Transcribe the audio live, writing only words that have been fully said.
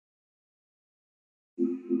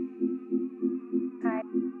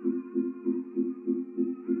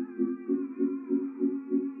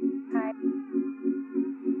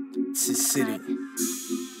City.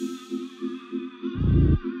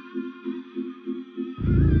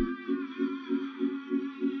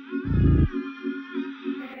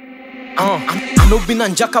 I know been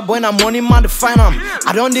Njaka boy, I'm money man to finam.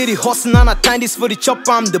 I don't need the hustle and I time this for the chop.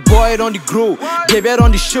 I'm the boy on the grow, baby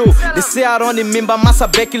on the show. They say I don't remember massa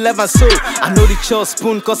back 11 so. I know the chop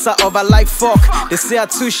spoon cause I over like fuck. They say I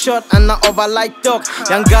too short and I over like duck.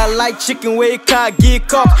 Young guy like chicken where you can't get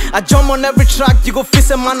cock. I jump on every track, you go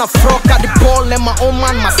face a man a frog. Got the ball and my own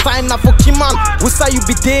man, my sign now for Kiman. Who say you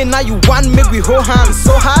be there now you want me we hold hands.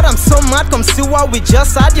 So hard, I'm so mad, come see what we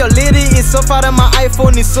just had. Your lady is so far and my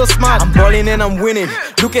iPhone is so smart. I'm balling and I'm winning,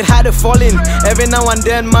 look at how they falling. Every now and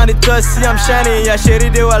then man it does see I'm shining. Yeah, shady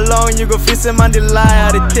they were long, you go face a man the lie.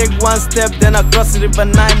 I take one step then I cross the river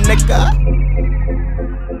 9 nigga.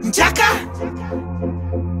 Njaka,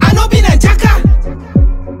 I know been a Njaka.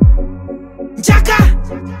 Njaka,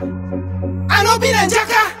 I know been a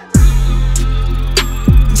Njaka.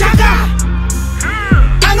 Njaka,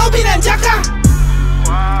 I know been a Njaka.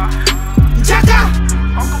 Njaka,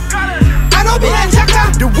 I know been a Njaka.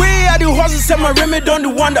 The way I do hustle set my remedy on the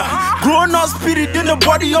wonder. Grown up spirit in the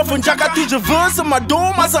body of Njaka. Teach a verse in my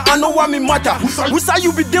dome as I know what me matter. We say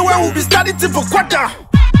you be there when we be starting to for quarter.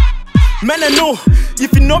 Man, I know,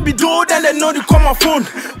 if you not be do, then they know to call my phone.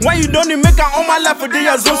 Why you don't make an all my life for day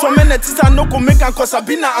as so many I know go make an cause I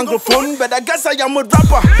been an anglophone. But I guess I am a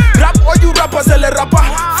rapper. Rap all you rappers, a rapper.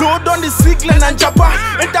 Flow down the cyclone and japa.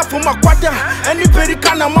 Enter for my quarter. Any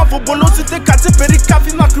pericana man for bolos to take a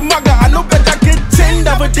pericafi makumaga. I know better get chained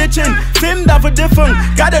of a day chain. Famed of a different.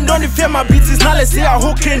 God and don't fear my beats, now let's say I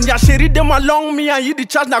hooking. Ya sherry them along me and you the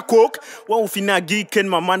charge na coke. One finna geeking,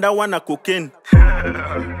 my man that wanna cocaine.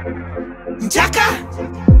 Njaka,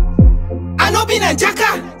 I know been a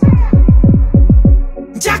Njaka.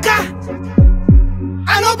 Njaka,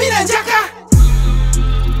 I know been a Njaka.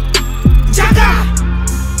 Njaka,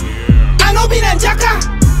 I know been a Njaka.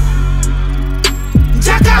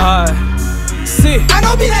 Njaka, see, I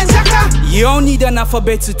know been a Njaka. you don't need an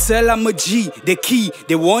alphabet to tell I'm a G. The key,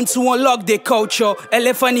 they want to unlock their culture.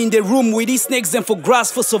 Elephant in the room with these snakes and for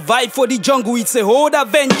grass for survive for the jungle. It's a whole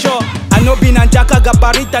adventure. I know been Njaka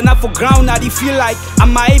gabarita not for ground. I feel like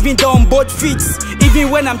I'm even down both feet. Even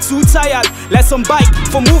when I'm too tired, let some bike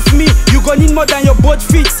for move me. You gon' need more than your both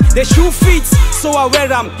feet. The shoe fits, so I wear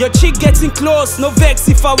them. Your chick getting close, no vex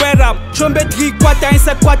if I wear them. Chombe 3 quarter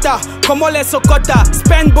inside quarter. Come on, let's sokota.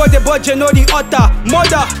 Spend boy the budget, know the otter.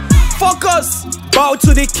 Mother, focus. Bow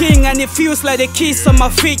to the king and it feels like the kiss on my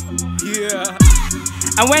feet. Yeah.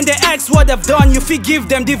 And when they ask what they've done, you forgive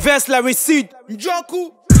them the verse like receipt.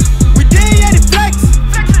 Njoku. We dey here the flex.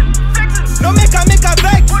 No make a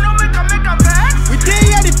vex. We dey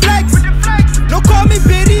here the flex. No call me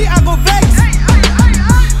Berry, I go vex.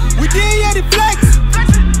 We dey here the flex.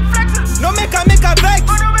 No make a vex.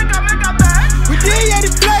 We dey here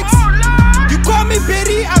the flex. You call me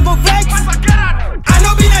Berry, I go vex. I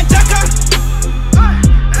know been a Njaka.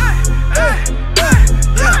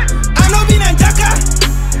 I know been a Njaka.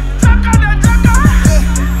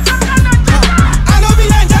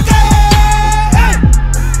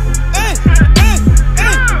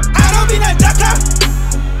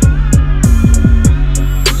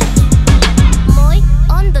 Moit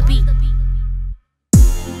on the beat.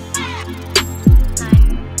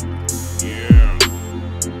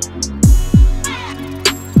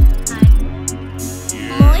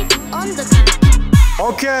 Moit on the beat.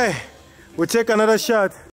 Okay, we take another shot.